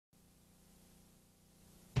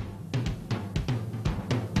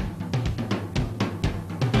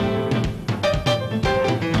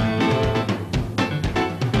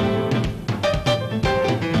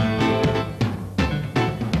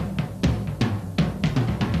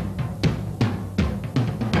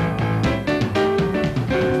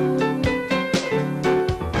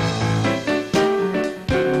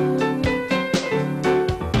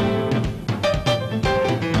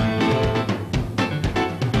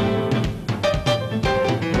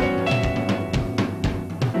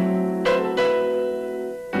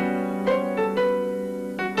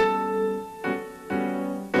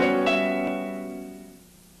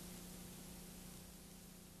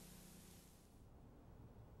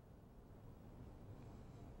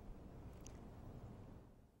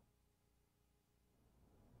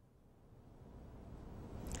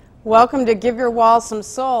Welcome to Give Your Wall Some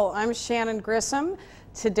Soul. I'm Shannon Grissom.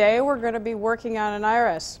 Today we're going to be working on an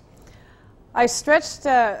iris. I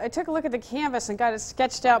took a look at the canvas and got it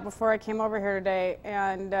sketched out before I came over here today,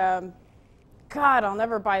 and God, I'll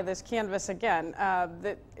never buy this canvas again.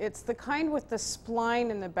 It's the kind with the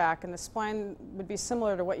spline in the back, and the spline would be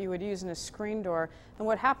similar to what you would use in a screen door. And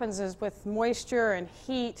what happens is with moisture and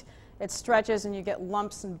heat, it stretches and you get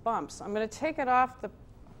lumps and bumps. I'm going to take it off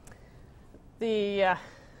the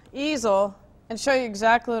easel and show you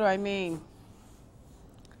exactly what I mean.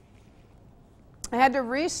 I had to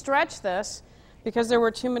re-stretch this because there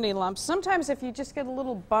were too many lumps. Sometimes if you just get a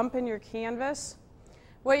little bump in your canvas,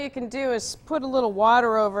 what you can do is put a little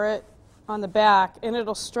water over it on the back and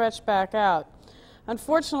it'll stretch back out.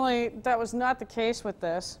 Unfortunately, that was not the case with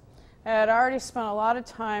this. I had already spent a lot of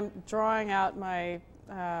time drawing out my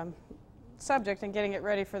subject and getting it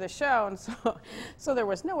ready for the show, and so there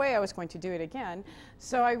was no way I was going to do it again.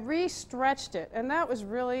 So I re-stretched it, and that was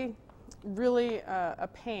really a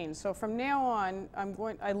pain. So from now on,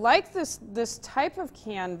 I like this type of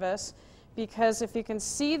canvas because if you can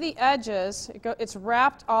see the edges, it's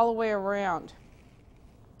wrapped all the way around,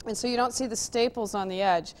 and so you don't see the staples on the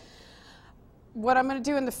edge. What I'm going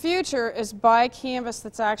to do in the future is buy canvas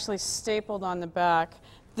that's actually stapled on the back.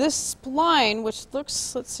 This spline, which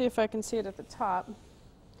looks, let's see if I can see it at the top.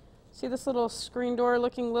 See this little screen door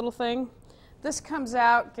looking little thing? This comes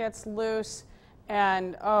out, gets loose,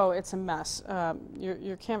 and oh, it's a mess.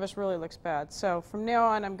 Your canvas really looks bad. So from now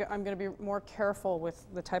on, I'm going to be more careful with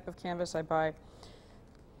the type of canvas I buy.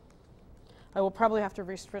 I will probably have to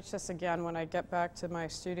re-stretch this again when I get back to my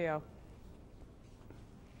studio.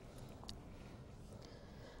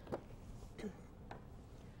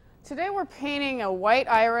 Today we're painting a white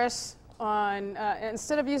iris on,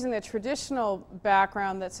 instead of using the traditional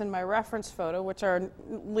background that's in my reference photo, which are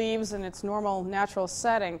leaves in its normal natural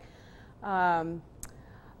setting. I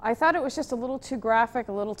thought it was just a little too graphic,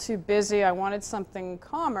 a little too busy. I wanted something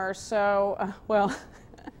calmer, so, well,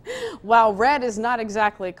 while red is not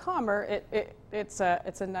exactly calmer, it's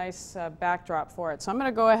a nice backdrop for it. So I'm going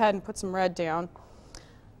to go ahead and put some red down.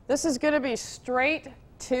 This is going to be straight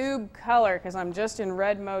tube color because I'm just in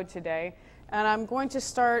red mode today, and I'm going to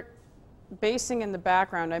start basing in the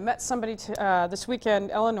background. I met somebody this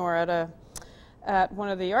weekend, Eleanor, at one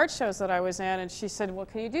of the art shows that I was in, and she said, well,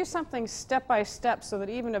 can you do something step by step so that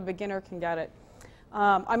even a beginner can get it?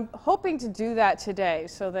 I'm hoping to do that today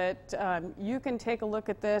so that you can take a look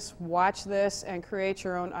at this, watch this, and create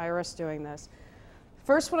your own iris doing this.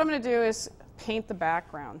 First, what I'm going to do is paint the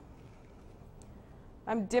background.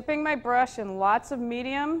 I'm dipping my brush in lots of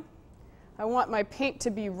medium. I want my paint to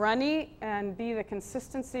be runny and be the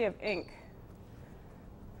consistency of ink.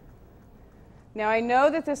 Now I know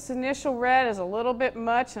that this initial red is a little bit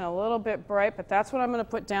much and a little bit bright, but that's what I'm going to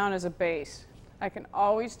put down as a base. I can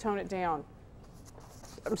always tone it down.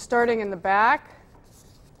 I'm starting in the back.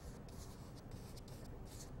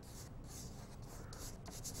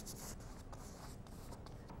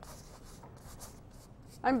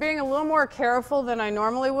 I'm being a little more careful than I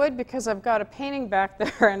normally would because I've got a painting back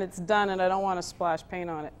there and it's done and I don't want to splash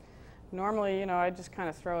paint on it. Normally, you know, I just kind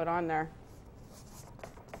of throw it on there.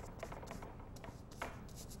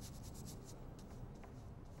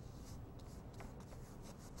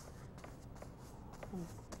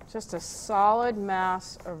 Just a solid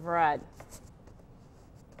mass of red.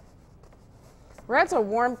 Red's a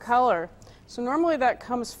warm color, so normally that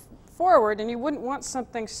comes forward and you wouldn't want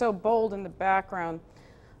something so bold in the background.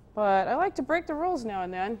 But I like to break the rules now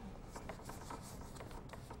and then.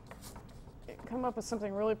 Come up with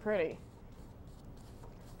something really pretty.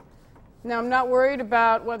 Now I'm not worried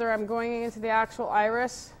about whether I'm going into the actual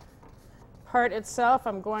iris part itself.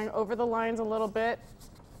 I'm going over the lines a little bit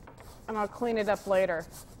and I'll clean it up later.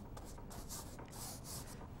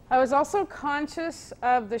 I was also conscious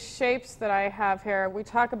of the shapes that I have here. We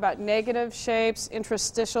talk about negative shapes,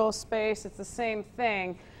 interstitial space, it's the same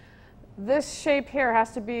thing. This shape here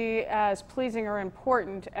has to be as pleasing or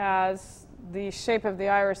important as the shape of the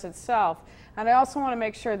iris itself. And I also want to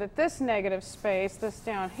make sure that this negative space, this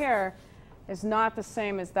down here, is not the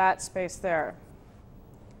same as that space there.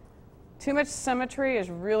 Too much symmetry is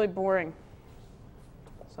really boring.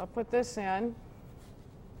 So I'll put this in.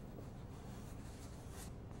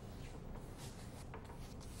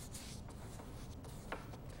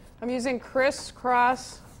 I'm using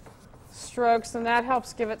crisscross strokes, and that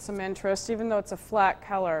helps give it some interest, even though it's a flat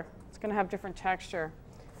color. It's going to have different texture.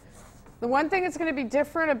 The one thing that's going to be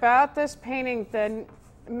different about this painting than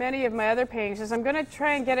many of my other paintings is I'm going to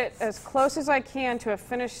try and get it as close as I can to a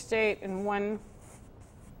finished state in one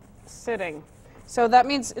sitting. So that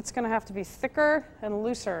means it's going to have to be thicker and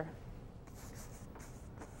looser.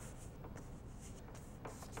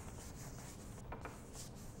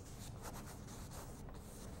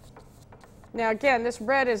 Now again, this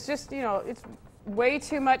red is just, it's way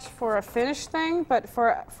too much for a finished thing, but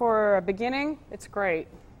for a beginning, it's great.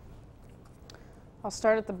 I'll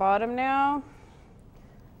start at the bottom now.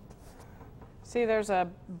 See, there's a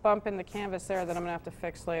bump in the canvas there that I'm going to have to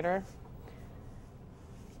fix later.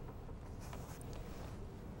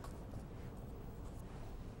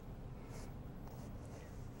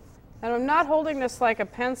 And I'm not holding this like a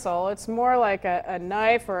pencil. It's more like a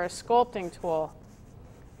knife or a sculpting tool.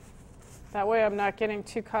 That way I'm not getting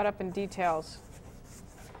too caught up in details.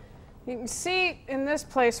 You can see in this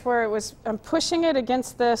place where I'm pushing it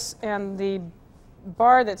against this, and the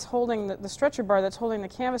bar that's holding, the stretcher bar that's holding the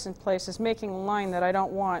canvas in place is making a line that I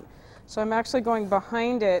don't want. So I'm actually going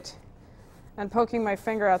behind it and poking my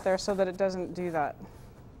finger out there so that it doesn't do that.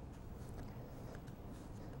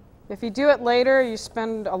 If you do it later, you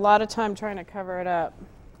spend a lot of time trying to cover it up.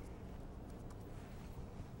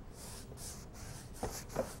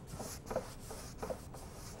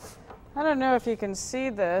 I don't know if you can see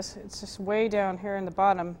this. It's just way down here in the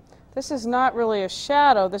bottom. This is not really a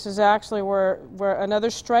shadow. This is actually where another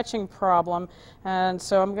stretching problem. And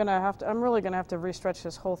so I'm really going to have to restretch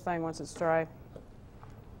this whole thing once it's dry.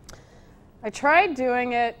 I tried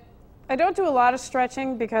doing it. I don't do a lot of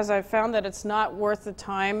stretching because I've found that it's not worth the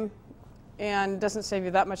time and doesn't save you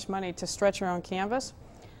that much money to stretch your own canvas.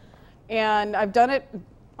 And I've done it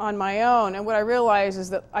on my own, and what I realize is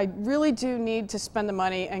that I really do need to spend the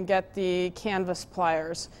money and get the canvas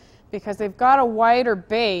pliers, because they've got a wider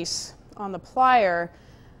base on the plier.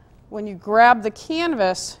 When you grab the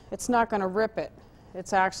canvas, it's not going to rip it.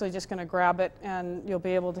 It's actually just going to grab it, and you'll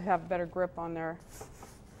be able to have better grip on there.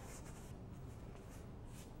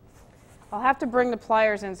 I'll have to bring the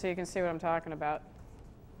pliers in so you can see what I'm talking about.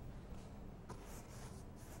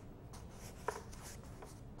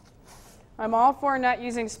 I'm all for not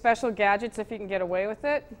using special gadgets if you can get away with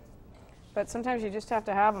it, but sometimes you just have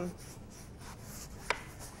to have them.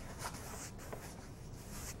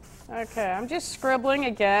 Okay, I'm just scribbling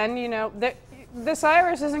again. This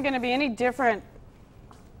iris isn't going to be any different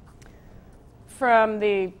from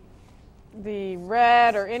the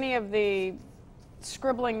red or any of the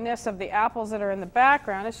scribblingness of the apples that are in the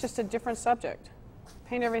background. It's just a different subject.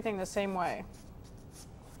 Paint everything the same way.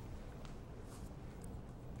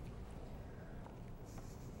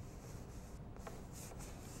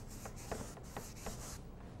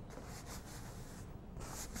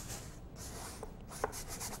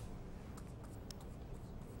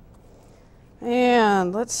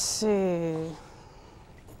 And let's see.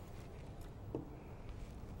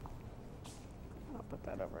 I'll put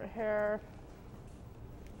that over here.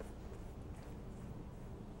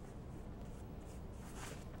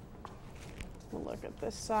 We'll look at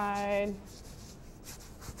this side.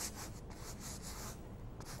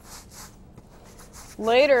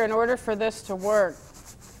 Later, in order for this to work,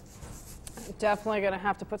 I'm definitely going to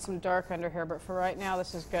have to put some dark under here, but for right now,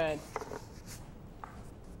 this is good.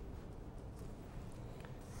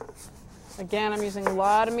 Again, I'm using a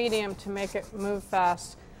lot of medium to make it move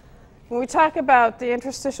fast. When we talk about the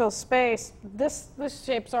interstitial space, this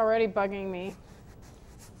shape's already bugging me.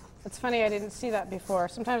 It's funny, I didn't see that before.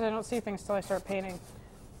 Sometimes I don't see things till I start painting.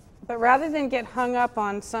 But rather than get hung up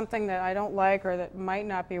on something that I don't like or that might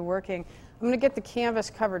not be working, I'm going to get the canvas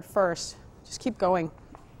covered first. Just keep going.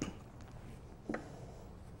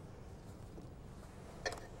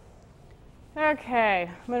 Okay,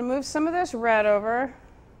 I'm going to move some of this red over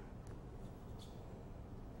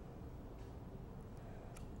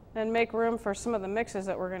and make room for some of the mixes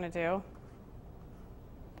that we're going to do.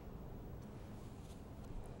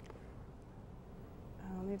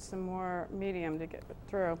 I'll need some more medium to get it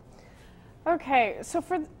through. Okay, so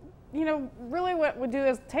for, really what we'll do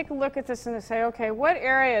is take a look at this and say, okay, what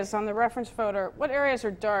areas on the reference photo, what areas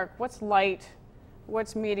are dark, what's light,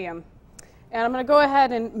 what's medium? And I'm going to go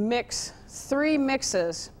ahead and mix 3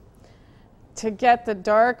 mixes to get the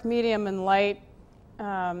dark, medium, and light.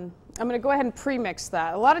 I'm going to go ahead and pre-mix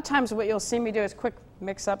that. A lot of times what you'll see me do is quick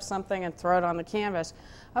mix up something and throw it on the canvas.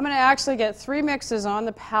 I'm going to actually get 3 mixes on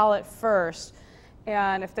the palette first,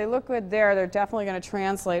 and if they look good there, they're definitely going to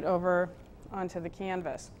translate over onto the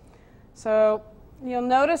canvas. So you'll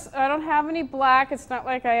notice I don't have any black. It's not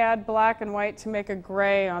like I add black and white to make a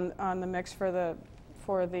gray on the mix for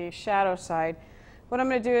the shadow side. What I'm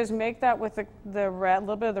going to do is make that with the red, a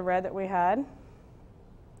little bit of the red that we had.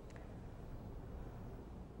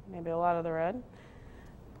 Maybe a lot of the red.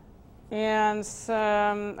 And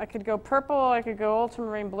some, I could go purple, I could go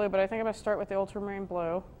ultramarine blue, but I think I'm going to start with the ultramarine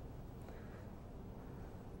blue.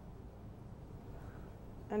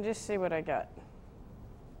 And just see what I get.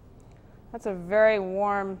 That's a very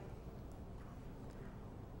warm,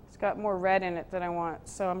 it's got more red in it than I want.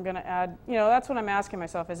 So I'm going to add, you know, that's what I'm asking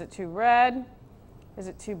myself. Is it too red? Is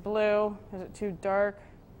it too blue? Is it too dark?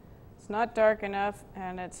 It's not dark enough,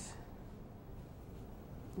 and it's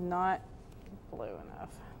not blue enough.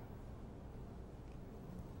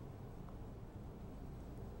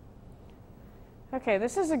 Okay,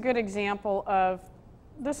 this is a good example of,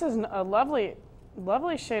 this is a lovely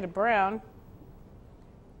shade of brown,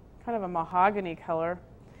 kind of a mahogany color.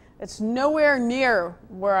 It's nowhere near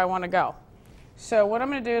where I want to go. So what I'm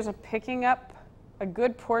going to do is I'm picking up a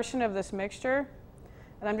good portion of this mixture,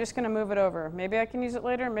 and I'm just going to move it over. Maybe I can use it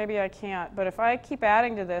later, maybe I can't. But if I keep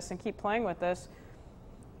adding to this and keep playing with this,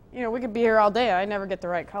 you know, we could be here all day. I never get the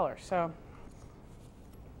right color. So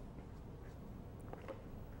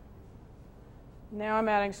now I'm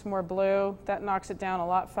adding some more blue. That knocks it down a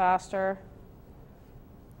lot faster.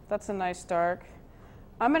 That's a nice dark.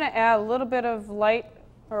 I'm going to add a little bit of light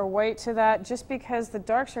or white to that just because the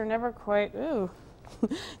darks are never quite, ooh,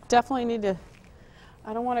 definitely need to,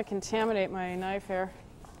 I don't want to contaminate my knife here.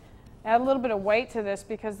 Add a little bit of white to this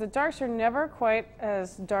because the darks are never quite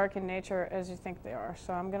as dark in nature as you think they are.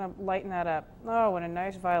 So I'm going to lighten that up. Oh, what a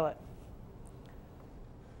nice violet.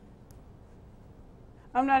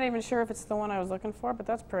 I'm not even sure if it's the one I was looking for, but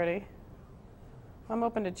that's pretty. I'm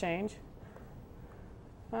open to change.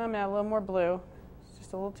 I'm going to add a little more blue. It's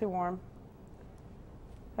just a little too warm.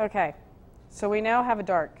 Okay, so we now have a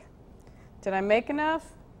dark. Did I make enough?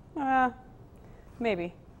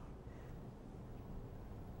 Maybe.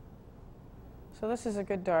 So this is a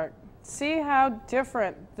good dark. See how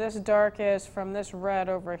different this dark is from this red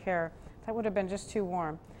over here. That would have been just too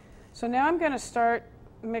warm. So now I'm going to start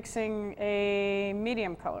mixing a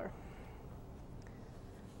medium color.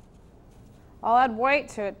 I'll add white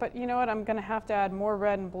to it, but you know what? I'm going to have to add more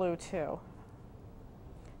red and blue too.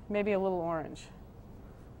 Maybe a little orange.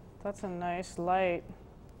 That's a nice light.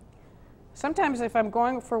 Sometimes if I'm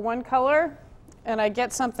going for one color and I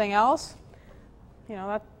get something else, you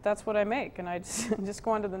know, that's what I make, and I just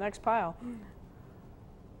go on to the next pile.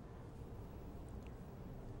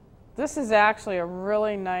 This is actually a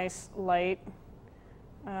really nice light.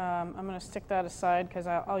 I'm going to stick that aside because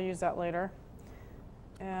I'll use that later.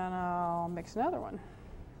 And I'll mix another one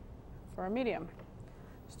for a medium.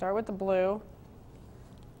 Start with the blue,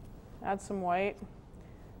 add some white,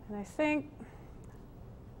 and I think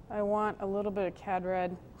I want a little bit of cad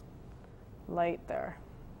red light there.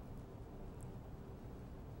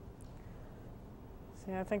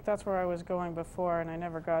 See, I think that's where I was going before, and I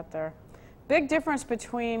never got there. Big difference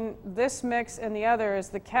between this mix and the other is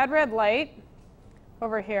the cad red light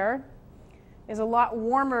over here is a lot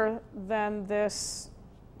warmer than this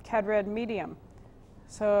cad red medium.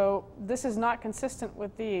 So this is not consistent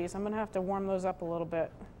with these. I'm going to have to warm those up a little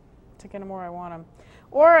bit to get them where I want them.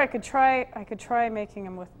 Or I could try making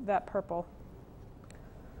them with that purple.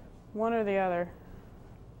 One or the other.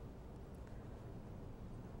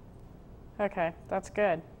 Okay, that's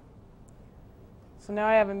good. So now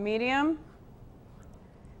I have a medium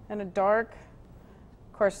and a dark.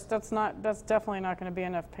 Of course, that's definitely not going to be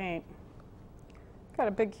enough paint. Got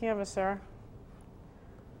a big canvas there.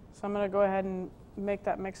 So I'm going to go ahead and make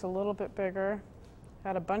that mix a little bit bigger.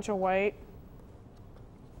 Add a bunch of white.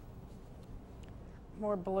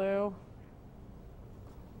 More blue.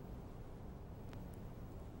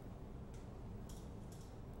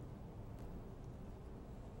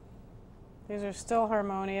 These are still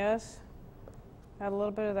harmonious. Add a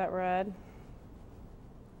little bit of that red.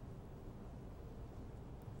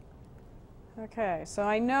 Okay, so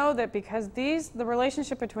I know that because the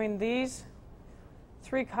relationship between these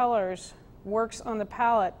three colors works on the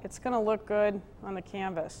palette, it's going to look good on the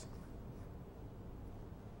canvas.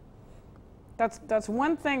 That's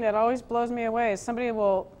one thing that always blows me away is somebody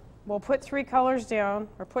will put three colors down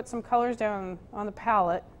or put some colors down on the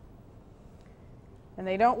palette, and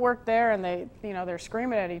they don't work there, and they're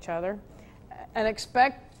screaming at each other and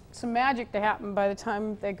expect some magic to happen by the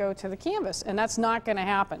time they go to the canvas, and that's not going to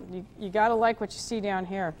happen. You got to like what you see down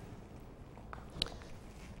here.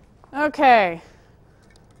 Okay.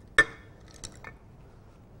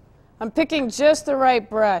 I'm picking just the right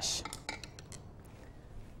brush.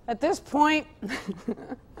 At this point,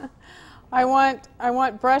 I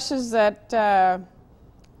want brushes that are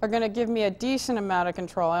going to give me a decent amount of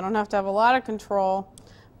control. I don't have to have a lot of control,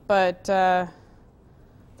 but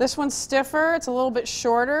this one's stiffer. It's a little bit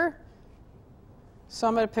shorter, so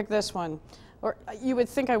I'm going to pick this one. Or you would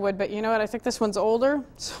think I would, but you know what? I think this one's older,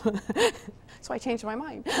 so, so I changed my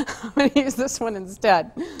mind. I'm going to use this one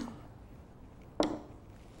instead.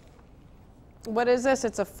 What is this?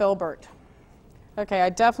 It's a filbert. Okay, I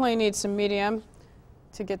definitely need some medium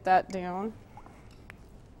to get that down.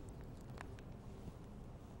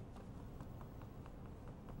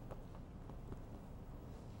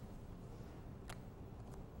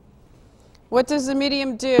 What does the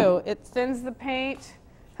medium do? It thins the paint,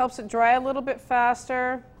 helps it dry a little bit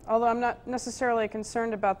faster, although I'm not necessarily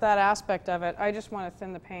concerned about that aspect of it. I just want to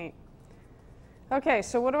thin the paint. Okay,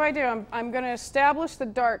 so what do? I'm going to establish the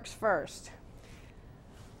darks first.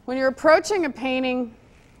 When you're approaching a painting,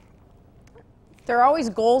 there are always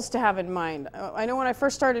goals to have in mind. I know when I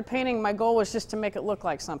first started painting, my goal was just to make it look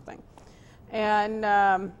like something. And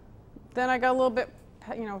then I got a little bit,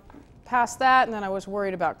 past that, and then I was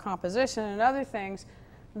worried about composition and other things.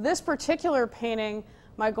 This particular painting,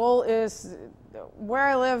 my goal is, where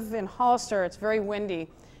I live in Hollister, it's very windy,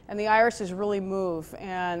 and the irises really move,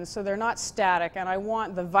 and so they're not static, and I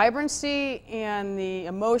want the vibrancy and the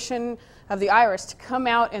emotion of the iris to come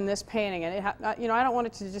out in this painting, and I don't want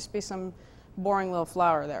it to just be some boring little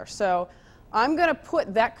flower there. So I'm going to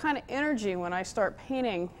put that kind of energy when I start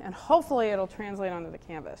painting, and hopefully it'll translate onto the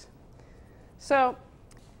canvas. So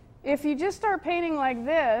if you just start painting like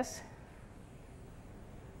this,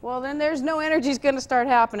 well, then there's no energy going to start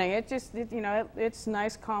happening. It's a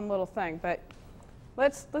nice, calm little thing. But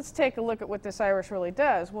let's take a look at what this iris really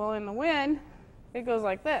does. Well, in the wind, it goes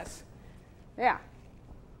like this. Yeah,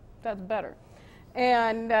 that's better.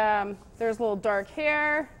 And there's a little dark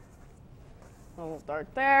here, a little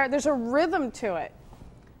dark there. There's a rhythm to it.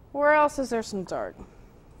 Where else is there some dark?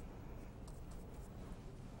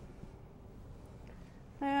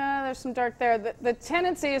 Yeah, there's some dark there. The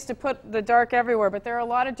tendency is to put the dark everywhere, but there are a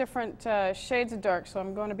lot of different shades of dark, so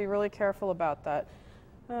I'm going to be really careful about that.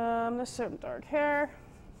 There's some dark here.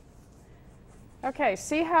 Okay,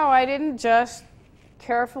 see how I didn't just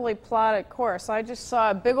carefully plot a course. I just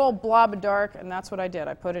saw a big old blob of dark, and that's what I did.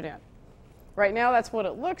 I put it in. Right now, that's what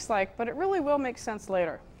it looks like, but it really will make sense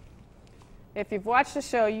later. If you've watched the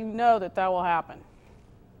show, you know that that will happen.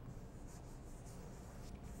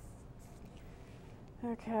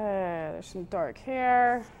 Okay, there's some dark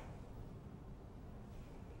here.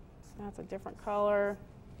 That's a different color.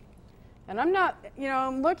 And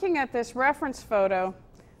I'm looking at this reference photo.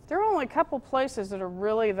 There are only a couple places that are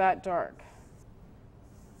really that dark.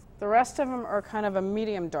 The rest of them are kind of a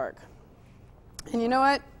medium dark. And you know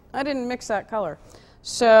what? I didn't mix that color.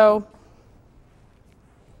 So,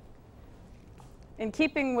 in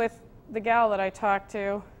keeping with the gal that I talked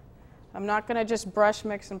to, I'm not going to just brush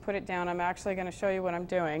mix and put it down. I'm actually going to show you what I'm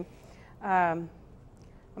doing. I'm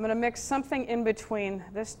going to mix something in between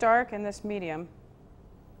this dark and this medium.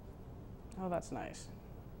 Oh, that's nice.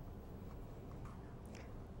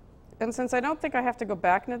 And since I don't think I have to go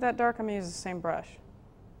back into that dark, I'm going to use the same brush.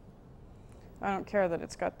 I don't care that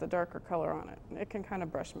it's got the darker color on it. It can kind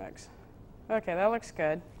of brush mix. Okay, that looks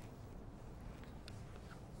good.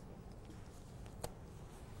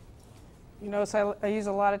 You notice I use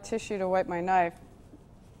a lot of tissue to wipe my knife.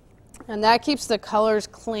 And that keeps the colors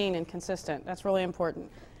clean and consistent. That's really important.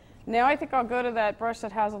 Now I think I'll go to that brush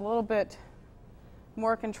that has a little bit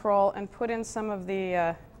more control and put in some of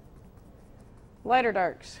the lighter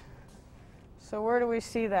darks. So where do we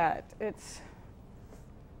see that? It's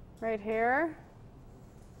right here.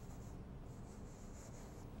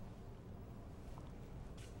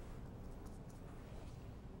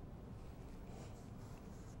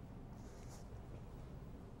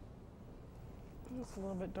 It's a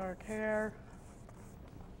little bit dark here.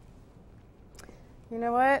 You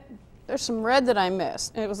know what? There's some red that I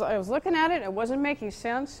missed. I was looking at it, it wasn't making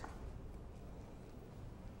sense.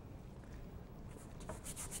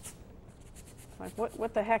 Like,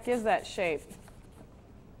 what the heck is that shape?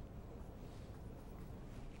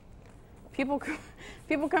 People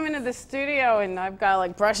come into the studio and I've got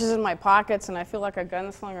like brushes in my pockets and I feel like a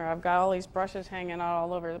gunslinger. I've got all these brushes hanging out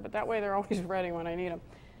all over, but that way they're always ready when I need them.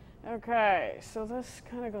 Okay, so this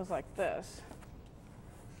kind of goes like this.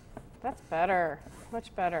 That's better,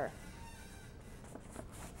 much better.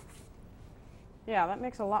 Yeah, that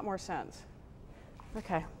makes a lot more sense.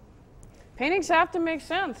 Okay. Paintings have to make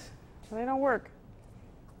sense, so they don't work.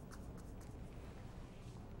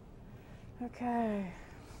 Okay.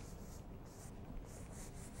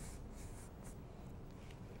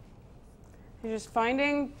 You're just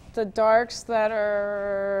finding the darks that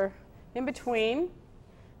are in between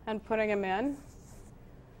and putting them in.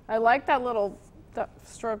 I like that little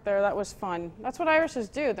stroke there. That was fun. That's what irises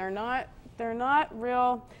do. They're not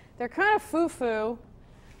real. They're kind of foo-foo,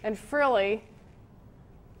 and frilly,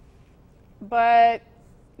 but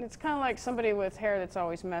it's kind of like somebody with hair that's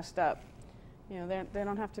always messed up. You know, they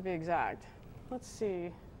don't have to be exact. Let's see.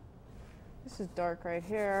 This is dark right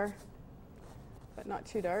here, but not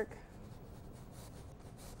too dark.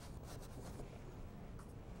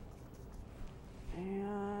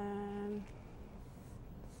 And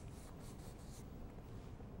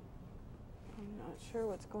I'm not sure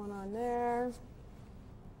what's going on there.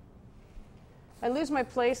 I lose my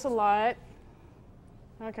place a lot.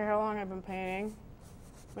 I don't care how long I've been painting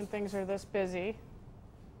when things are this busy.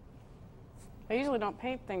 I usually don't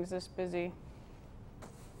paint things this busy.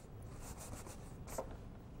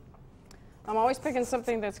 I'm always picking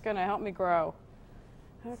something that's going to help me grow.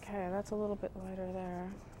 Okay, that's a little bit lighter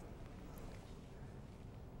there.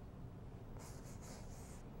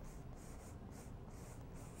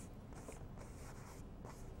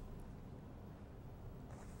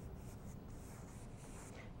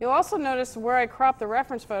 You'll also notice where I cropped the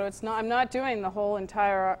reference photo, I'm not doing the whole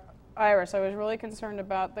entire iris. I was really concerned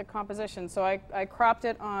about the composition, so I cropped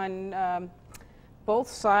it on both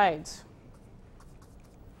sides.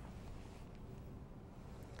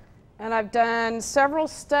 And I've done several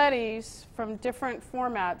studies from different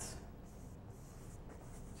formats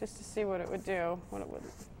just to see what it would do, what it would.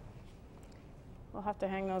 We'll have to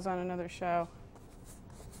hang those on another show.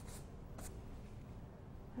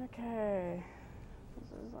 Okay.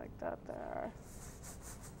 This is like that there.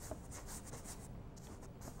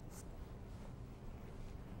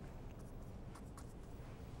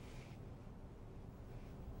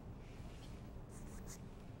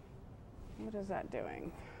 What is that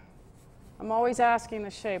doing? I'm always asking the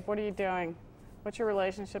shape, what are you doing? What's your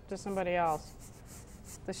relationship to somebody else?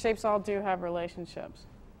 The shapes all do have relationships.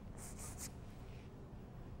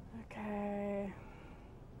 Okay.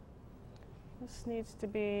 This needs to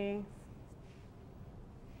be,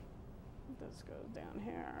 this goes down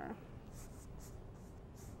here.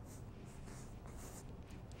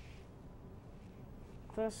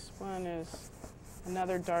 This one is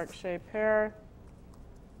another dark shape here.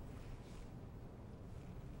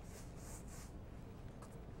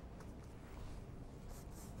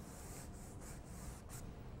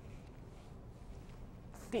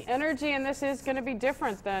 The energy in this is going to be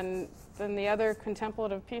different than the other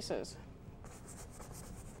contemplative pieces.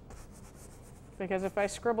 Because if I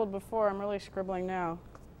scribbled before, I'm really scribbling now.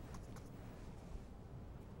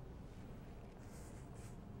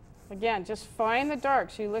 Again, just find the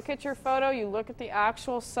darks. You look at your photo, you look at the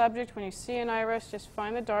actual subject. When you see an iris, just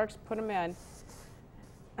find the darks, put them in.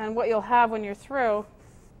 And what you'll have when you're through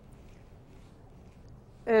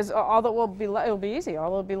is all that will be it'll be easy.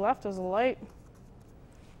 All that will be left is the light.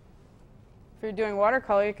 If you're doing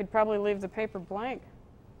watercolor, you could probably leave the paper blank.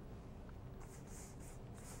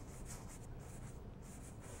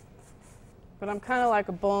 But I'm kind of like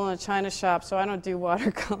a bull in a china shop, so I don't do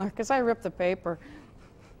watercolor because I rip the paper.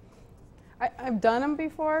 I've done them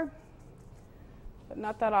before, but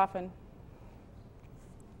not that often.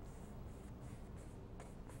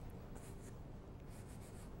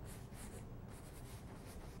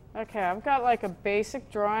 Okay, I've got like a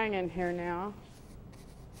basic drawing in here now.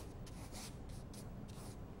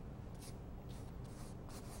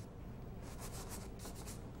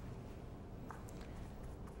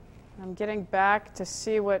 I'm getting back to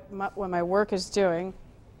see what my work is doing.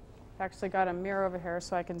 I've actually got a mirror over here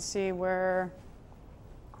so I can see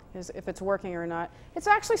if it's working or not. It's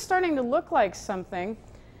actually starting to look like something,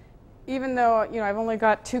 even though I've only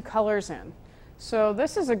got 2 colors in. So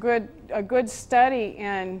this is a good study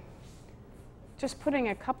in just putting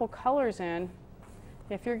a couple colors in.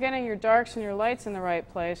 If you're getting your darks and your lights in the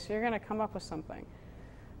right place, you're going to come up with something.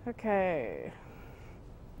 Okay.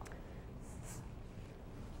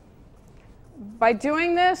 By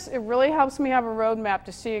doing this, it really helps me have a roadmap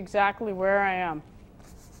to see exactly where I am.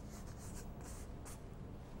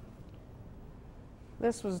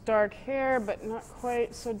 This was dark here, but not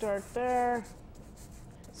quite so dark there.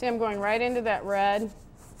 See, I'm going right into that red.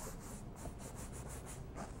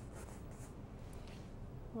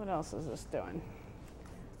 What else is this doing?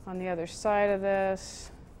 On the other side of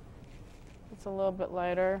this, it's a little bit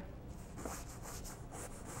lighter.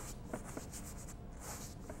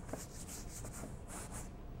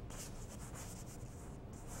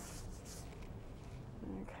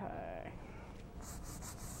 Okay.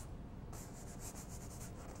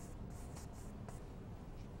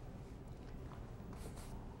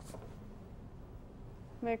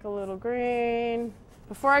 Make a little green.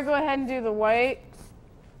 Before I go ahead and do the white,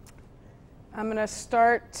 I'm going to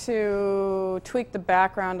start to tweak the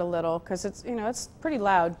background a little because it's pretty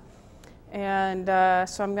loud. And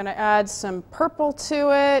so I'm going to add some purple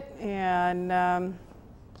to it, and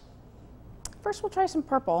first we'll try some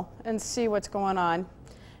purple and see what's going on.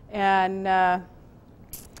 And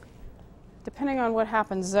depending on what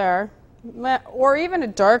happens there, or even a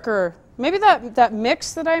darker, maybe that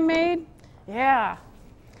mix that I made, yeah.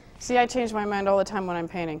 See, I change my mind all the time when I'm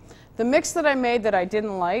painting. The mix that I made that I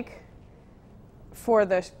didn't like for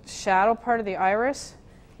the shadow part of the iris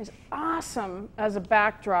is awesome as a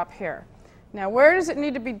backdrop here. Now, where does it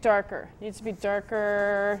need to be darker? It needs to be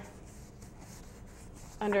darker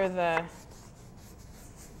under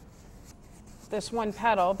this one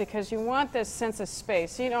petal, because you want this sense of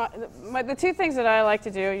space. You know, the two things that I like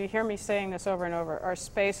to do, you hear me saying this over and over, are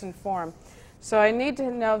space and form. So I need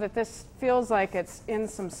to know that this feels like it's in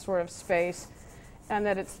some sort of space and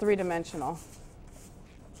that it's three-dimensional.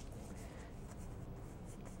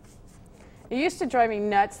 It used to drive me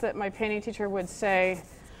nuts that my painting teacher would say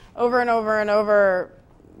over and over and over,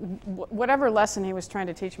 whatever lesson he was trying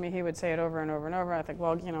to teach me, he would say it over and over and over. I think,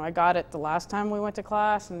 well, you know, I got it the last time we went to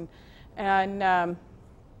class,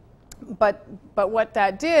 but what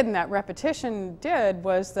that did, and that repetition did,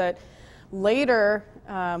 was that later,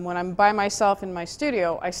 when I'm by myself in my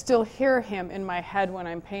studio, I still hear him in my head when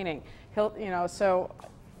I'm painting. He'll, you know, so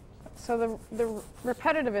the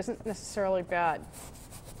repetitive isn't necessarily bad,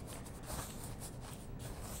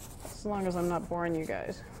 as long as I'm not boring you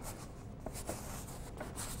guys.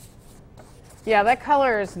 Yeah, that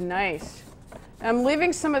color is nice. I'm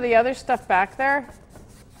leaving some of the other stuff back there.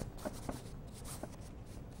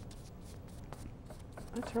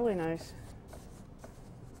 That's really nice.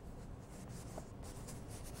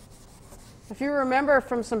 If you remember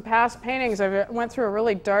from some past paintings, I went through a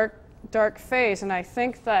really dark phase, and I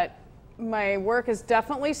think that my work is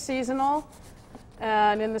definitely seasonal.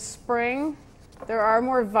 And in the spring, there are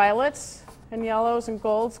more violets and yellows and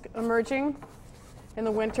golds emerging. In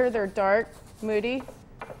the winter, they're dark, moody.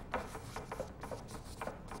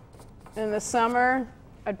 In the summer,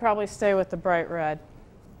 I'd probably stay with the bright red.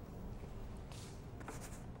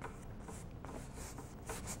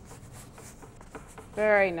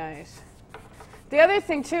 Very nice. The other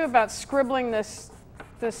thing, too, about scribbling this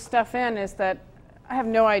stuff in is that I have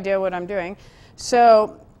no idea what I'm doing.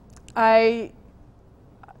 So there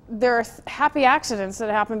are happy accidents that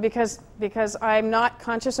happen because I'm not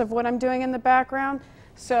conscious of what I'm doing in the background.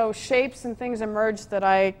 So shapes and things emerge that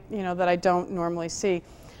I don't normally see.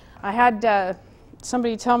 I had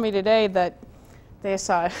somebody tell me today that they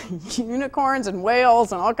saw unicorns and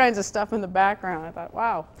whales and all kinds of stuff in the background. I thought,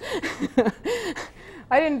 wow.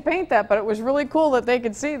 I didn't paint that, but it was really cool that they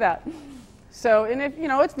could see that. So, and if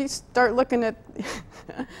you start looking at,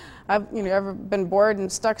 I've ever been bored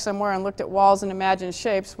and stuck somewhere and looked at walls and imagined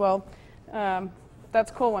shapes. Well,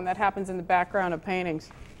 that's cool when that happens in the background of paintings.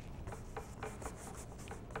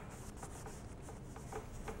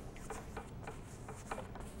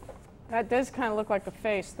 That does kind of look like the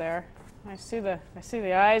face there. I see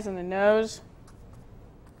the eyes and the nose.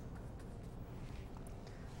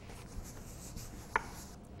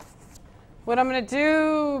 What I'm going to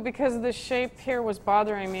do, because the shape here was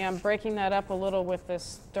bothering me, I'm breaking that up a little with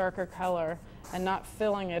this darker color and not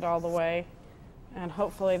filling it all the way. And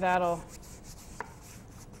hopefully that'll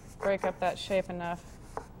break up that shape enough.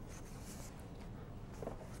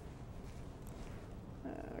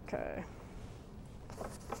 Okay.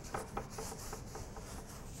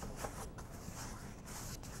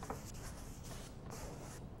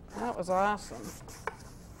 That was awesome.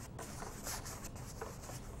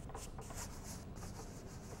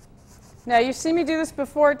 Now, you've seen me do this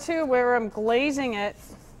before, too, where I'm glazing it.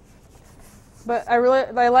 But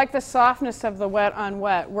I like the softness of the wet on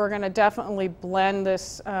wet. We're going to definitely blend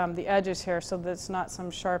this, the edges here, so that it's not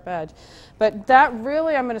some sharp edge. But that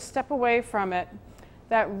really, I'm going to step away from it.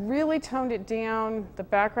 That really toned it down. The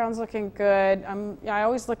background's looking good. I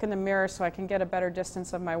always look in the mirror so I can get a better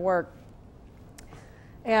distance of my work.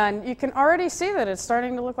 And you can already see that it's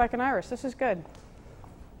starting to look like an iris. This is good.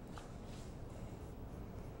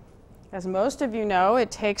 As most of you know,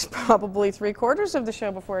 it takes probably 3/4 of the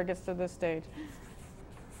show before it gets to this stage.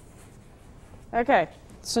 Okay,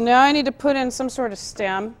 so now I need to put in some sort of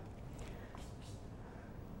stem.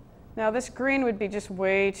 Now this green would be just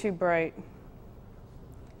way too bright,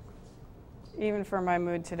 even for my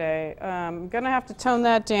mood today. I'm going to have to tone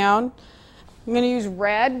that down. I'm going to use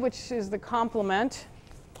red, which is the complement.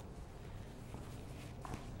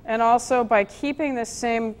 And also, by keeping the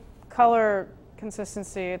same color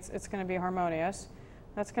consistency, it's going to be harmonious.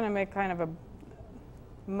 That's going to make kind of a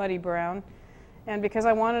muddy brown. And because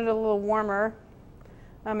I want it a little warmer,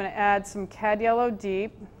 I'm going to add some cad yellow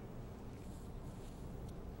deep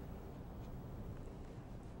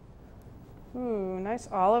Ooh, nice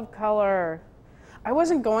olive color. I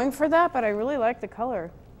wasn't going for that, but I really like the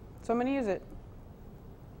color. So I'm going to use it.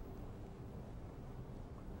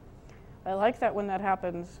 I like that when that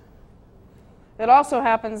happens. It also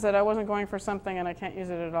happens that I wasn't going for something and I can't use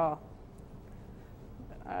it at all.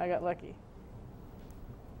 I got lucky.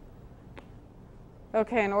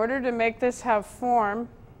 Okay, in order to make this have form,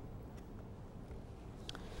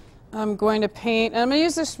 I'm going to paint, and I'm going to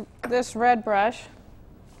use this red brush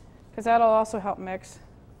because that'll also help mix.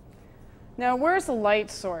 Now, where's the light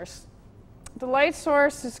source? The light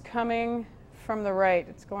source is coming from the right.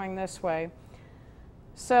 It's going this way.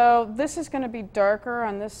 So this is going to be darker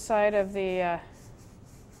on this side of the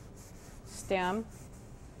stem.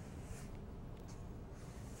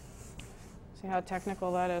 See how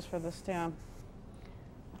technical that is for the stem.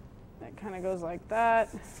 That kind of goes like that.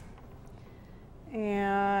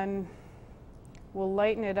 And we'll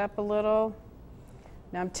lighten it up a little.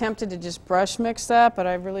 Now I'm tempted to just brush mix that, but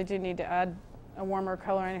I really do need to add a warmer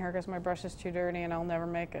color in here because my brush is too dirty and I'll never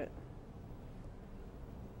make it.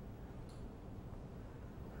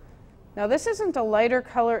 Now this isn't a lighter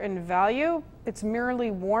color in value, it's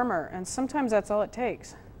merely warmer, and sometimes that's all it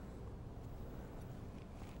takes.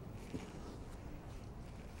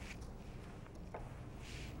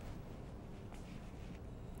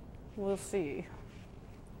 We'll see.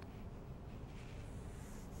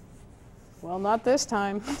 Well, not this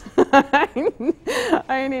time.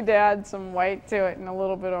 I need to add some white to it and a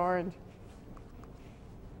little bit of orange.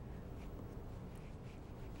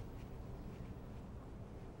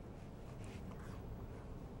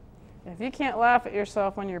 If you can't laugh at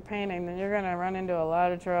yourself when you're painting, then you're going to run into a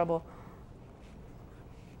lot of trouble.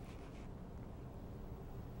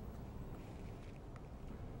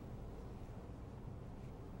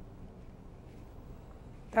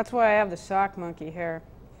 That's why I have the sock monkey hair.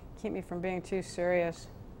 Keep me from being too serious.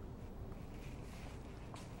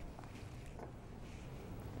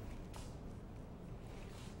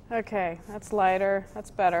 Okay, that's lighter.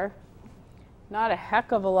 That's better. Not a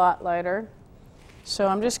heck of a lot lighter. So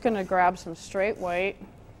I'm just going to grab some straight white.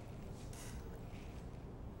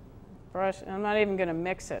 Brush. I'm not even going to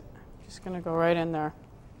mix it. Just going to go right in there.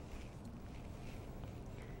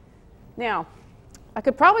 Now, I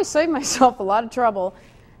could probably save myself a lot of trouble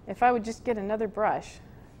if I would just get another brush.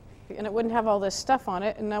 And it wouldn't have all this stuff on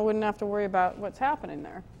it, and I wouldn't have to worry about what's happening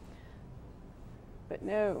there. But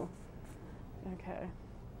no. Okay.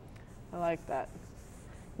 I like that.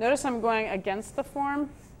 Notice I'm going against the form,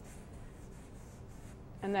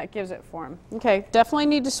 and that gives it form. Okay, definitely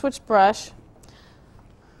need to switch brush.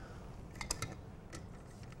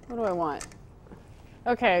 What do I want?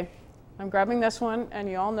 Okay, I'm grabbing this one, and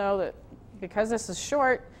you all know that because this is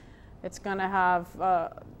short, it's going to have,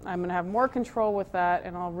 I'm going to have more control with that,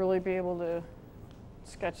 and I'll really be able to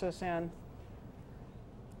sketch this in.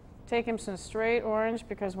 Taking some straight orange,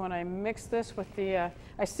 because when I mix this with the,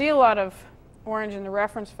 I see a lot of orange in the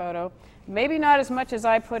reference photo. Maybe not as much as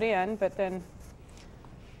I put in, but then,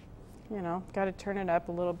 you know, got to turn it up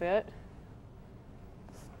a little bit.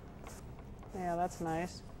 Yeah, that's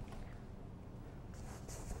nice.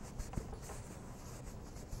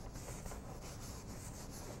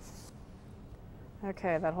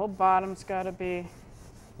 Okay, that whole bottom's got to be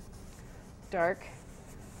dark.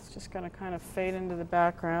 It's just going to kind of fade into the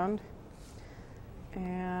background.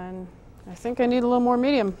 And I think I need a little more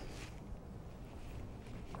medium.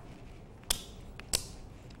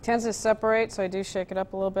 Tends to separate, so I do shake it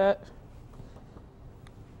up a little bit.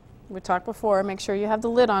 We talked before, make sure you have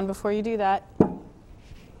the lid on before you do that.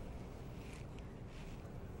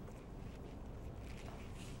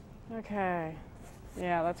 Okay,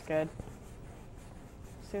 yeah, that's good.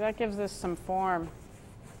 See, that gives this some form.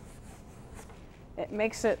 It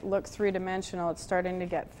makes it look three-dimensional. It's starting to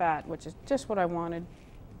get fat, which is just what I wanted.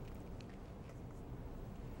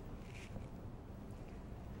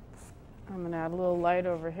 I'm going to add a little light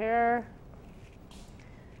over here.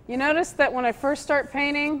 You notice that when I first start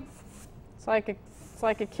painting, it's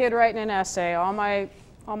like a kid writing an essay. All my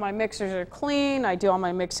mixers are clean. I do all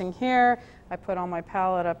my mixing here. I put all my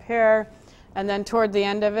palette up here. And then toward the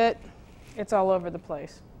end of it, it's all over the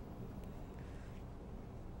place.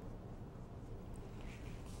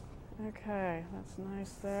 Okay, that's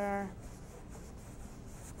nice there.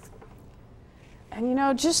 And you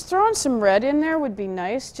know, just throwing some red in there would be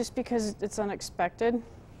nice, just because it's unexpected.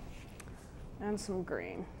 And some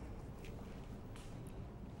green.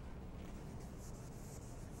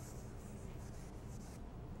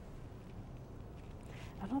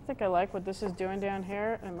 I don't think I like what this is doing down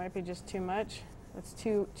here. It might be just too much. It's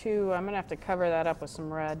too, I'm going to have to cover that up with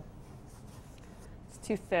some red. It's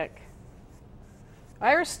too thick.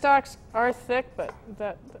 Iris stalks are thick, but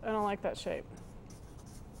I don't like that shape.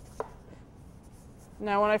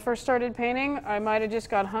 Now, when I first started painting, I might have just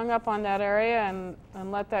got hung up on that area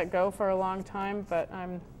and let that go for a long time, but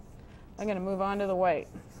I'm going to move on to the white.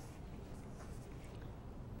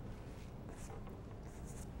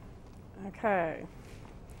 Okay.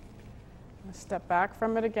 I'm going to step back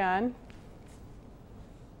from it again.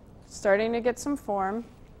 Starting to get some form.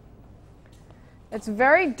 It's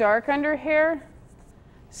very dark under here,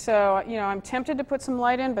 so I'm tempted to put some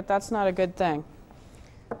light in, but that's not a good thing.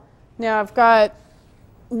 Now I've got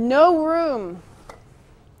no room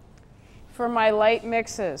for my light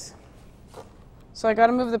mixes, so I got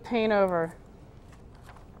to move the paint over.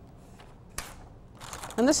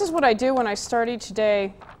 And this is what I do when I start each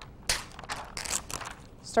day.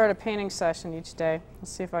 Start a painting session each day.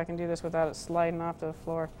 Let's see if I can do this without it sliding off to the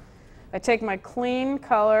floor. I take my clean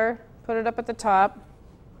color, put it up at the top.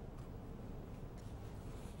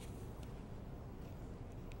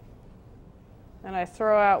 And I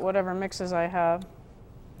throw out whatever mixes I have.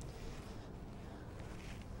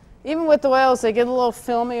 Even with the oils, they get a little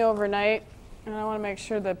filmy overnight, and I want to make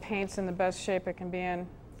sure the paint's in the best shape it can be in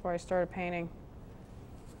before I start painting.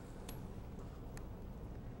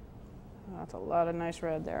 Oh, that's a lot of nice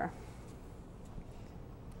red there.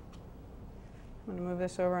 I'm going to move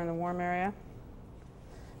this over in the warm area.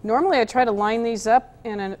 Normally I try to line these up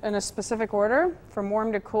in a specific order from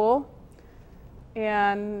warm to cool,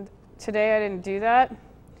 and today I didn't do that,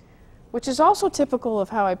 which is also typical of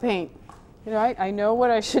how I paint. I know what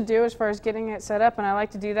I should do as far as getting it set up, and I like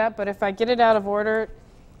to do that, but if I get it out of order,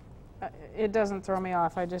 it doesn't throw me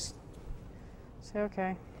off. I just say,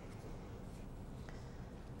 okay.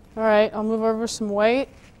 All right, I'll move over some white,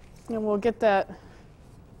 and we'll get that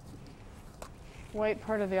white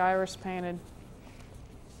part of the iris painted.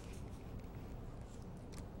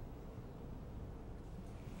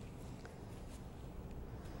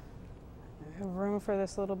 I have room for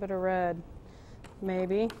this little bit of red,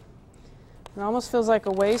 maybe. It almost feels like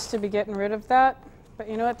a waste to be getting rid of that, but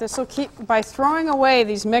you know what? This will keep, by throwing away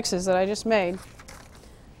these mixes that I just made,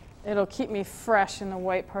 it'll keep me fresh in the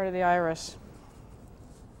white part of the iris.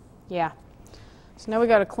 Yeah. So now we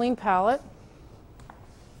got a clean palette.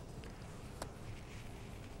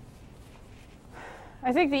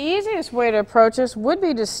 I think the easiest way to approach this would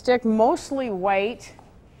be to stick mostly white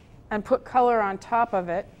and put color on top of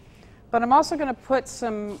it. But I'm also going to put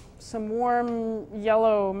some warm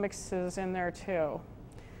yellow mixes in there too.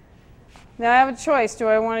 Now I have a choice. Do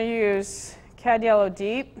I want to use Cad Yellow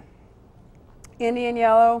Deep, Indian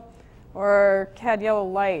Yellow, or Cad Yellow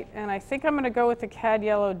Light? And I think I'm going to go with the Cad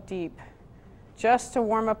Yellow Deep just to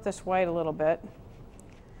warm up this white a little bit.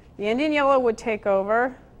 The Indian Yellow would take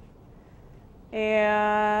over,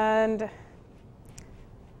 and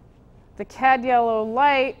the Cad Yellow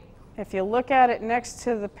Light, if you look at it next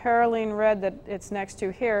to the Perylene Red that it's next to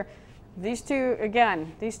here, these two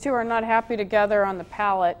are not happy together on the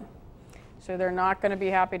palette, so they're not going to be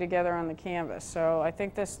happy together on the canvas. So I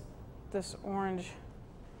think this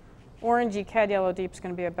orangey Cad Yellow Deep is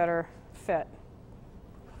going to be a better fit.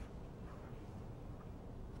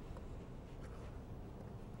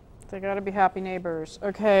 They got to be happy neighbors.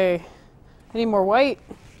 Okay, I need more white,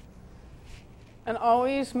 and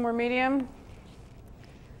always more medium.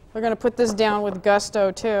 We're going to put this down with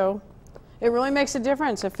gusto too. It really makes a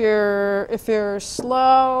difference. If you're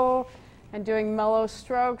slow and doing mellow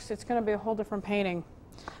strokes, it's going to be a whole different painting.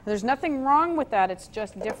 There's nothing wrong with that. It's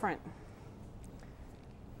just different.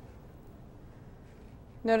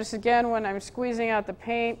 Notice again when I'm squeezing out the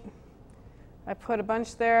paint, I put a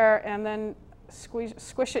bunch there and then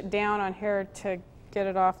squish it down on here to get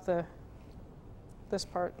it off this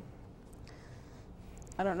part.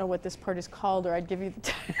 I don't know what this part is called, or I'd give you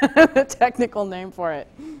the technical name for it.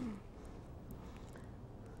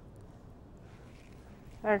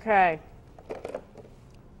 Okay.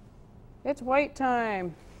 It's white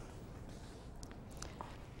time.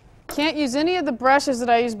 Can't use any of the brushes that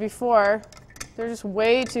I used before. They're just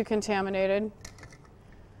way too contaminated.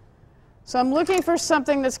 So I'm looking for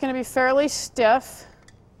something that's going to be fairly stiff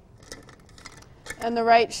and the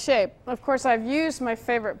right shape. Of course, I've used my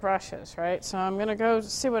favorite brushes, right? So I'm going to go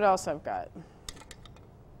see what else I've got.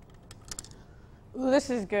 Ooh,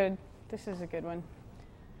 this is good. This is a good one.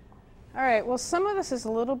 All right, well, some of this is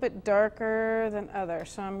a little bit darker than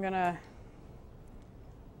others, so I'm going to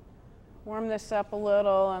warm this up a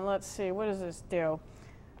little, and let's see, what does this do?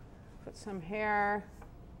 Put some here.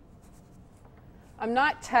 I'm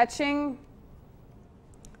not touching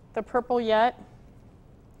the purple yet.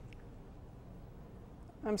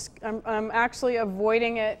 I'm actually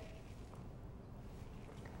avoiding it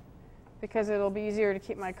because it'll be easier to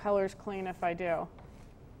keep my colors clean if I do.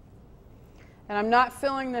 And I'm not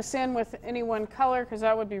filling this in with any one color because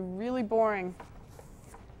that would be really boring.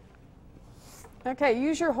 Okay,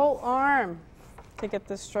 use your whole arm to get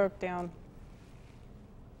this stroke down.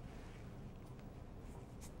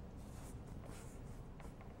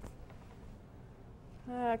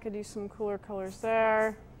 I could use some cooler colors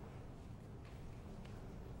there.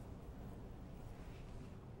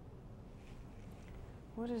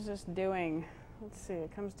 What is this doing? Let's see,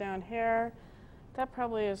 it comes down here. That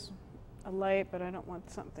probably is a light, but I don't want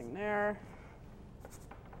something there.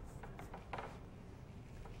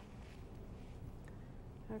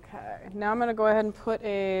 Okay, now I'm going to go ahead and put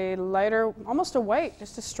a lighter, almost a white,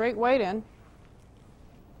 just a straight white in.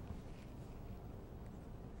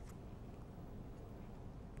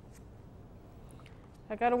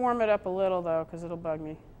 I got to warm it up a little though, because it'll bug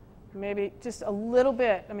me. Maybe just a little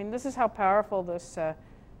bit. I mean, this is how powerful this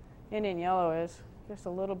Indian yellow is. Just a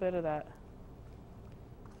little bit of that.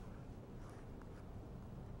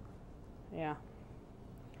 Yeah.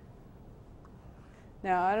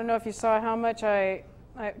 Now, I don't know if you saw how much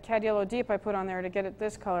Cad Yellow Deep I put on there to get it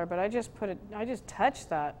this color, but I just touched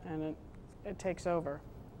that and it takes over.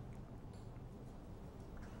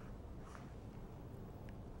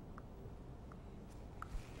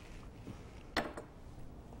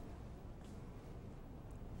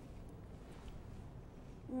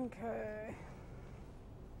 Okay.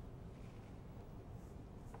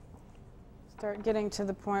 Start getting to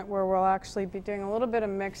the point where we'll actually be doing a little bit of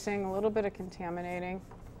mixing, a little bit of contaminating.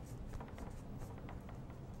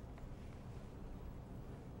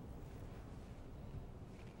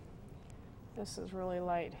 This is really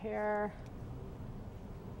light here.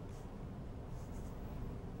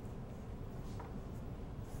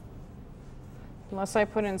 Unless I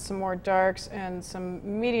put in some more darks and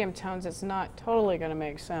some medium tones, it's not totally going to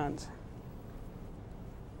make sense.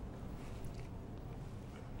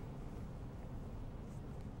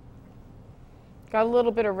 Got a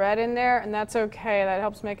little bit of red in there, and that's okay. That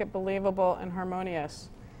helps make it believable and harmonious.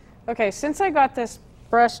 Okay, since I got this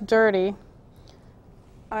brush dirty,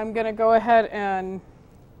 I'm going to go ahead and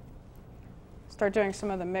start doing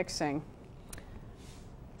some of the mixing.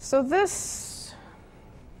 So this,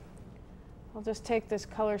 I'll just take this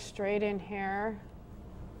color straight in here.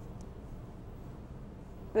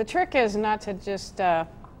 The trick is not to just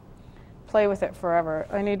play with it forever.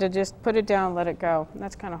 I need to just put it down and let it go.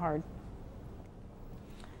 That's kind of hard.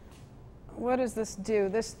 What does this do?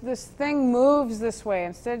 This thing moves this way.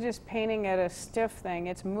 Instead of just painting it a stiff thing,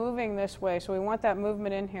 it's moving this way. So we want that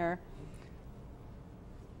movement in here.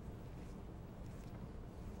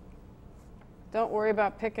 Don't worry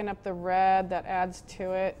about picking up the red. That adds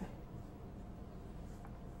to it.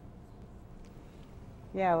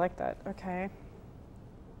 Yeah, I like that. Okay.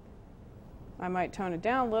 I might tone it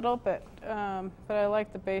down a little, but I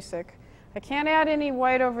like the basic. I can't add any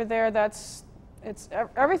white over there.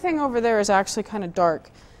 Everything over there is actually kind of dark,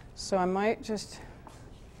 so I might just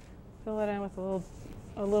fill it in with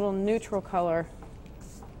a little neutral color.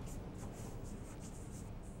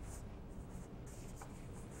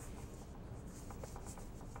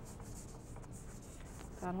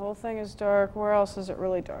 That whole thing is dark. Where else is it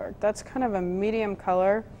really dark? That's kind of a medium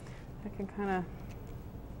color. I can kind of,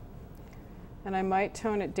 and I might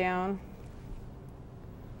tone it down.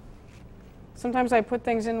 Sometimes I put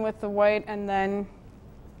things in with the white and then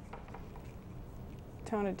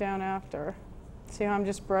tone it down after. See how I'm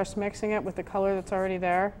just brush mixing it with the color that's already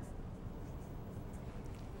there?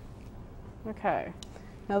 Okay.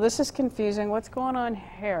 Now this is confusing. What's going on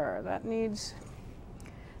here? That needs,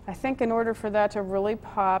 I think in order for that to really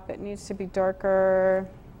pop, it needs to be darker.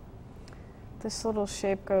 This little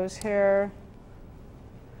shape goes here.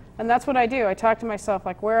 And that's what I do. I talk to myself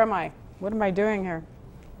like, where am I? What am I doing here?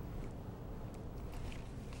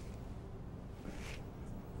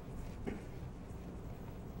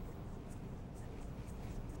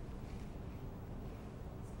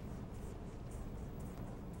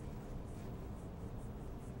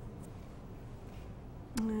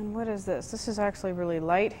 And what is this? This is actually really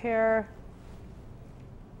light here.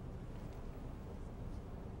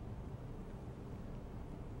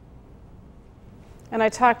 And I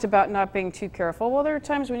talked about not being too careful. Well, there are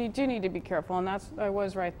times when you do need to be careful, and I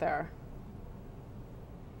was right there.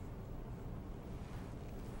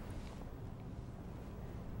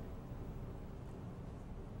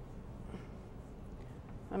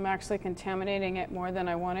 I'm actually contaminating it more than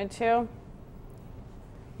I wanted to.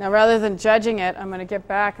 Now, rather than judging it, I'm going to get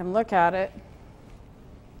back and look at it.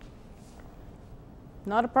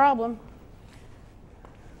 Not a problem.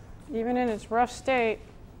 Even in its rough state.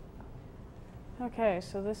 Okay,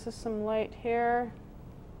 so this is some light here.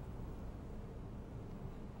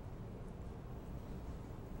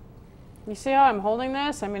 You see how I'm holding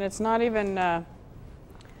this? I mean, it's not even,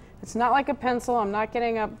 it's not like a pencil. I'm not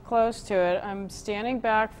getting up close to it. I'm standing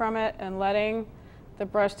back from it and letting the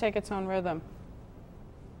brush take its own rhythm.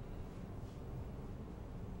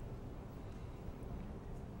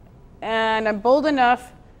 And I'm bold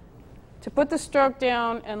enough to put the stroke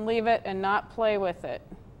down and leave it and not play with it.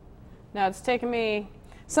 Now it's taken me,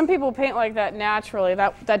 some people paint like that naturally.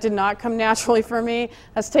 That did not come naturally for me.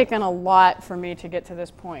 That's taken a lot for me to get to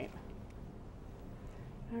this point.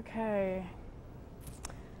 Okay.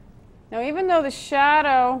 Now even though the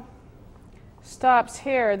shadow stops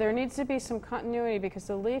here, there needs to be some continuity because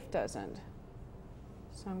the leaf doesn't.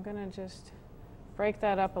 So I'm going to just break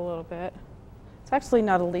that up a little bit. It's actually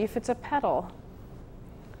not a leaf, it's a petal.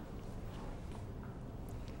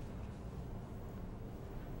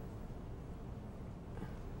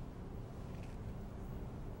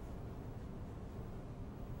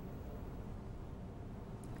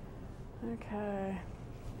 Okay.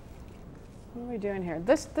 What are we doing here?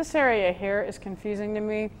 This area here is confusing to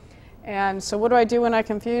me. And so what do I do when I'm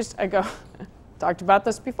confused? I go, talked about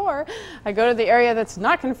this before, I go to the area that's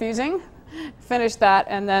not confusing, finish that,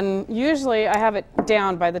 and then usually I have it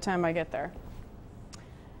down by the time I get there.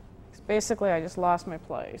 Basically, I just lost my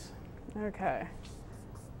place. Okay.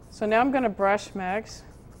 So now I'm going to brush mix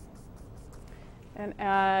and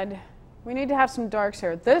add, we need to have some darks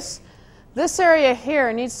here. This area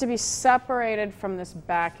here needs to be separated from this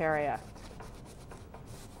back area.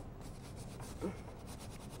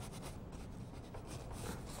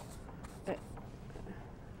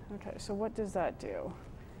 Okay, so what does that do?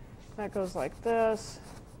 That goes like this.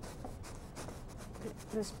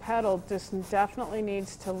 This petal just definitely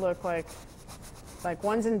needs to look like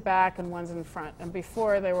one's in back and one's in front. And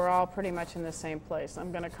before, they were all pretty much in the same place.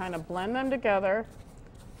 I'm going to kind of blend them together,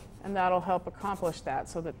 and that'll help accomplish that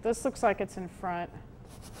so that this looks like it's in front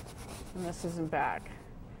and this is in back.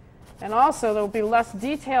 And also, there will be less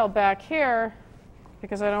detail back here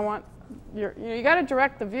because I don't want, you got to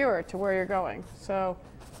direct the viewer to where you're going. So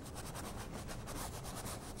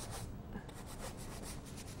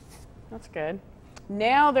that's good.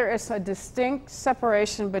 Now there is a distinct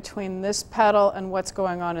separation between this petal and what's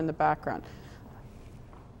going on in the background.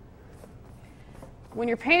 When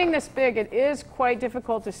you're painting this big, it is quite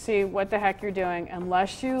difficult to see what the heck you're doing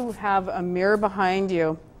unless you have a mirror behind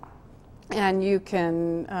you and you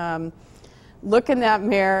can look in that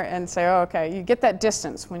mirror and say, oh, okay, you get that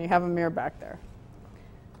distance when you have a mirror back there.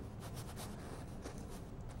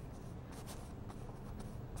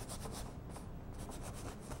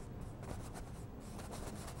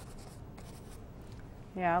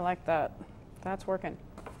 Yeah, I like that. That's working.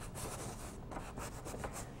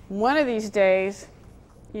 One of these days,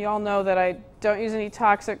 you all know that I don't use any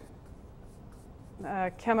toxic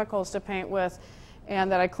chemicals to paint with,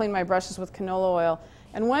 and that I clean my brushes with canola oil.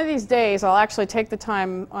 And one of these days, I'll actually take the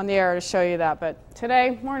time on the air to show you that. But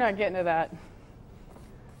today, we're not getting to that.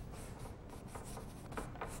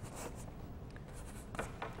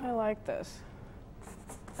 I like this.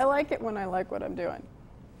 I like it when I like what I'm doing.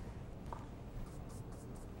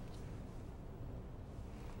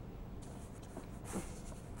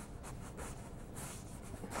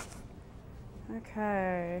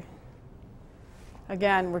 Okay.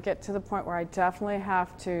 Again, we're getting to the point where I definitely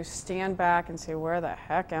have to stand back and say, where the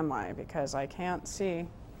heck am I? Because I can't see.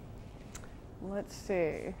 Let's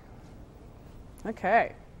see.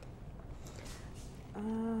 Okay.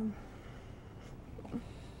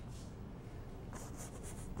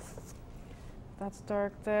 That's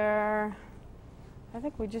dark there. I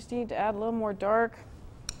think we just need to add a little more dark,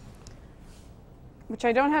 which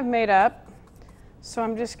I don't have made up, so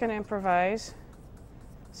I'm just going to improvise.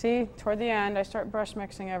 See, toward the end, I start brush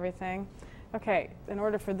mixing everything. Okay, in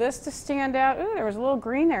order for this to stand out, ooh, there was a little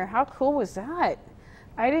green there. How cool was that?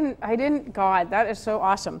 God, that is so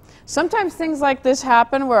awesome. Sometimes things like this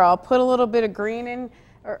happen where I'll put a little bit of green in,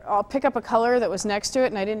 or I'll pick up a color that was next to it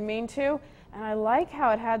and I didn't mean to. And I like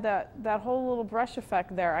how it had that whole little brush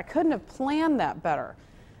effect there. I couldn't have planned that better.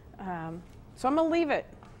 So I'm going to leave it.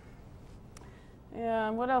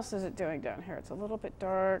 And what else is it doing down here? It's a little bit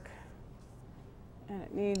dark. And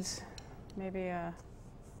it needs maybe a,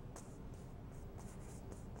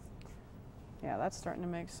 yeah, that's starting to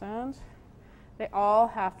make sense. They all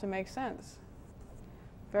have to make sense.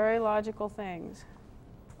 Very logical things.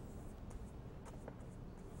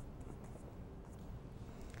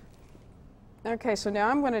 Okay, so now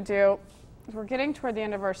I'm going to do, we're getting toward the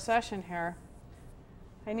end of our session here.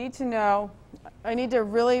 I need to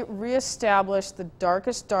really reestablish the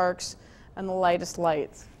darkest darks and the lightest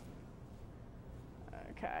lights.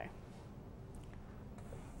 Okay.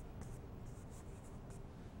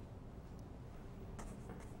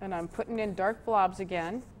 And I'm putting in dark blobs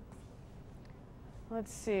again.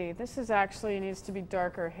 Let's see, this is actually needs to be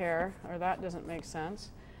darker hair, or that doesn't make sense.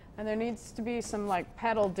 And there needs to be some like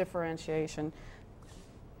petal differentiation.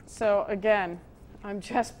 So again, I'm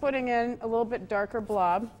just putting in a little bit darker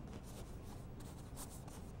blob.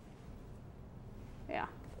 Yeah.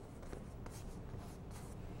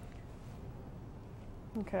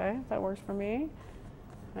 Okay, that works for me.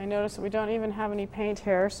 I notice that we don't even have any paint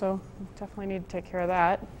here, so definitely need to take care of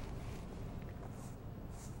that.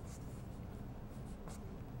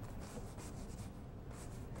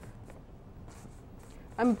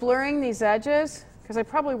 I'm blurring these edges because I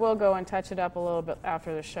probably will go and touch it up a little bit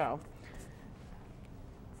after the show.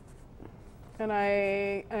 And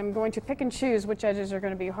I am going to pick and choose which edges are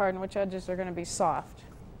going to be hard and which edges are going to be soft.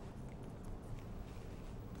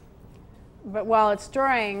 But while it's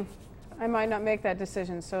drying, I might not make that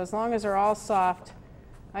decision. So as long as they're all soft,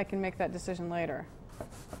 I can make that decision later.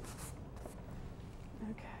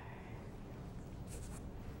 Okay.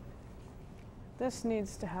 This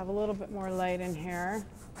needs to have a little bit more light in here.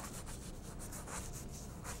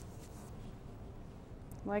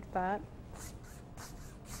 Like that.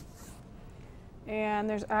 And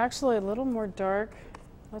there's actually a little more dark.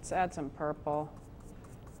 Let's add some purple.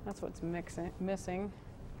 That's what's missing.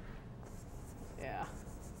 Yeah.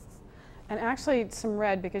 And actually some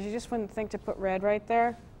red, because you just wouldn't think to put red right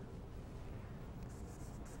there.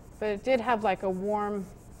 But it did have like a warm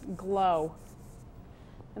glow.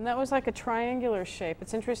 And that was like a triangular shape.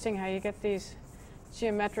 It's interesting how you get these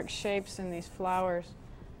geometric shapes in these flowers.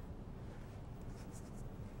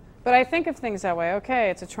 But I think of things that way. Okay,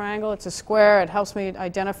 it's a triangle, it's a square. It helps me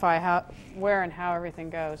identify where and how everything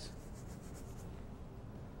goes.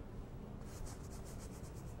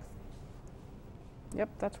 Yep,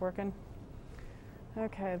 that's working.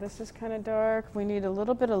 Okay, this is kind of dark. We need a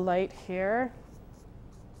little bit of light here.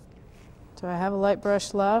 Do I have a light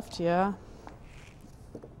brush left? Yeah.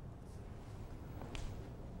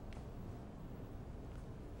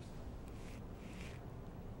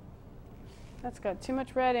 That's got too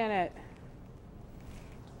much red in it.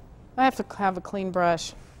 I have to have a clean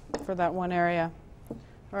brush for that one area,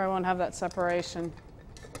 or I won't have that separation.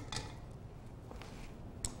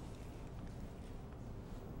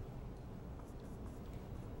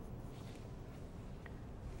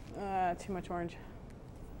 Too much orange.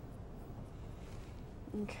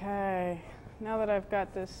 Okay, now that I've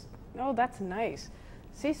got this, oh, that's nice.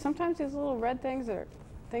 See, sometimes these little red things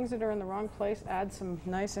that are in the wrong place add some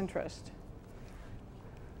nice interest.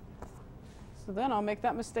 So then I'll make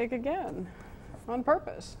that mistake again on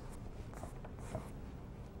purpose.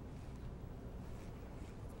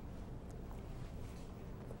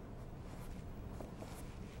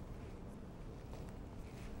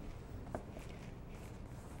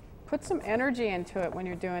 Put some energy into it when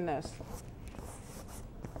you're doing this.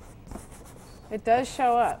 It does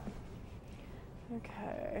show up.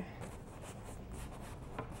 Okay.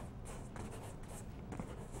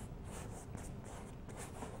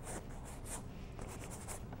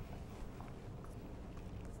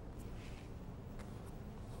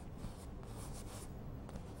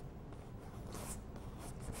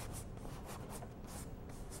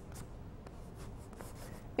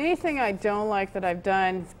 Anything I don't like that I've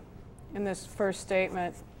done in this first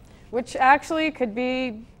statement, which actually could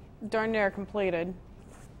be darn near completed.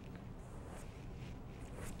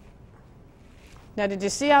 Now, did you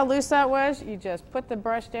see how loose that was? You just put the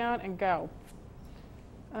brush down and go.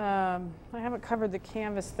 I haven't covered the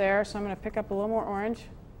canvas there, so I'm going to pick up a little more orange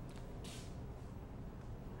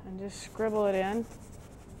and just scribble it in.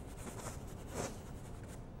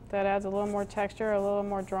 That adds a little more texture, a little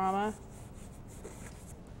more drama.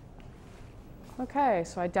 Okay,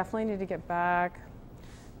 so I definitely need to get back.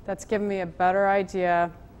 That's given me a better idea.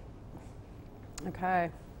 Okay.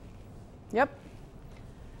 Yep.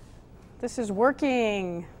 This is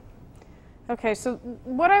working. Okay, so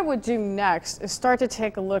what I would do next is start to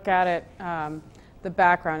take a look at it, the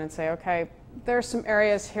background, and say, okay, there's some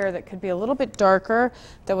areas here that could be a little bit darker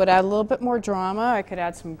that would add a little bit more drama. I could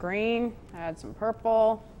add some green, add some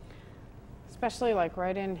purple, especially like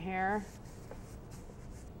right in here.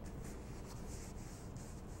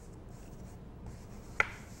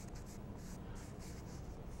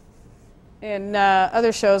 In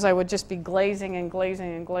other shows, I would just be glazing and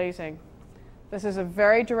glazing and glazing. This is a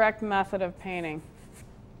very direct method of painting.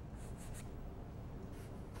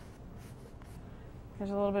 There's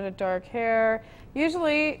a little bit of dark hair.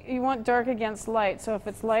 Usually, you want dark against light. So if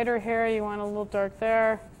it's lighter hair, you want a little dark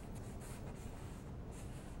there.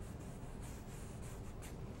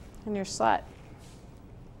 in your slot.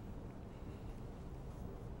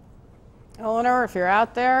 Eleanor, if you're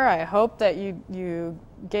out there, I hope that you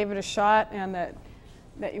gave it a shot and that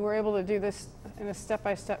you were able to do this in a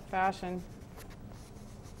step-by-step fashion.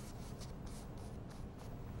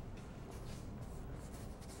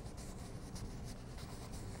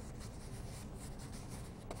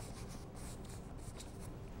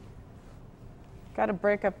 Got to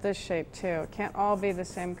break up this shape too. It can't all be the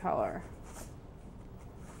same color.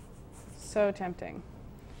 So tempting.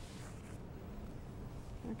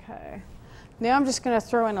 Okay. Now I'm just going to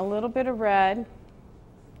throw in a little bit of red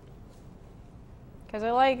because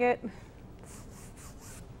I like it.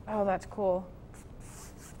 Oh, that's cool.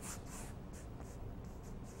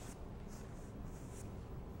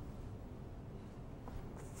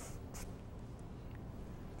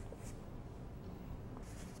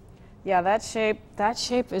 Yeah, that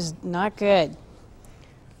shape is not good.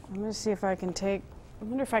 I'm going to see if I can I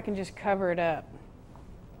wonder if I can just cover it up.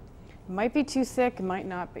 It might be too thick, it might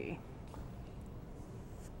not be.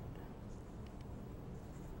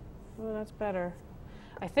 Oh, that's better.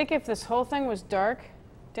 I think if this whole thing was dark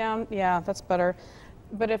down, yeah, that's better.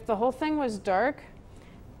 But if the whole thing was dark,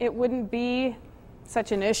 it wouldn't be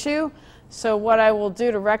such an issue. So what I will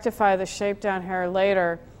do to rectify the shape down here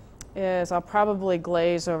later is I'll probably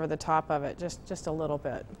glaze over the top of it, just a little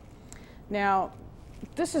bit. Now,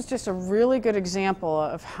 this is just a really good example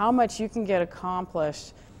of how much you can get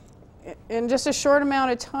accomplished in just a short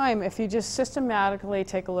amount of time if you just systematically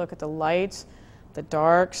take a look at the lights, the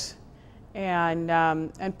darks, and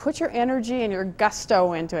put your energy and your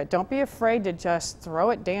gusto into it. Don't be afraid to just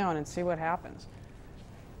throw it down and see what happens.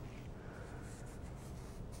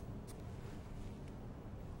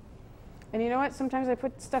 And you know what? Sometimes I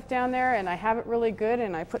put stuff down there and I have it really good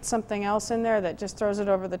and I put something else in there that just throws it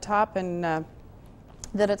over the top and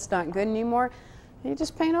that it's not good anymore. You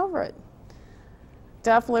just paint over it.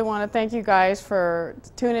 Definitely want to thank you guys for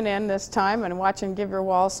tuning in this time and watching Give Your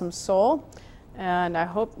Walls Some Soul. And I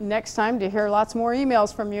hope next time to hear lots more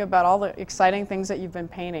emails from you about all the exciting things that you've been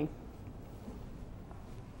painting.